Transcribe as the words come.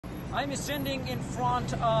I'm standing in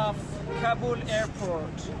front of Kabul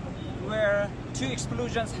airport where 2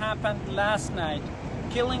 explosions happened last night,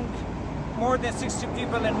 killing more than 60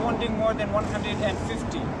 people and wounding more than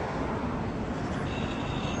 150.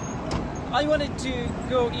 I wanted to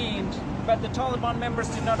go in, but the Taliban members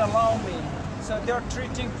did not allow me. So they're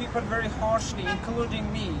treating people very harshly,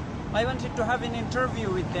 including me. I wanted to have an interview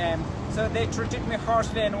with them, so they treated me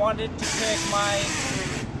harshly and wanted to take my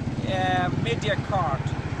media card.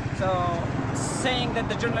 So saying that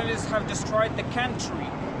the journalists have destroyed the country.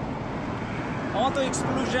 All the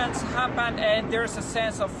explosions happened and there's a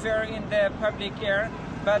sense of fear in the public air,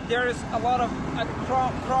 but there is a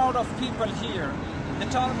crowd of people here. The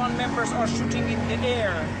Taliban members are shooting in the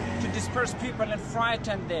air to disperse people and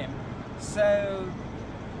frighten them. So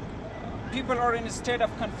people are in a state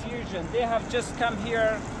of confusion. They have just come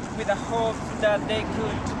here with a hope that they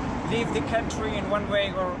could leave the country in one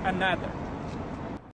way or another.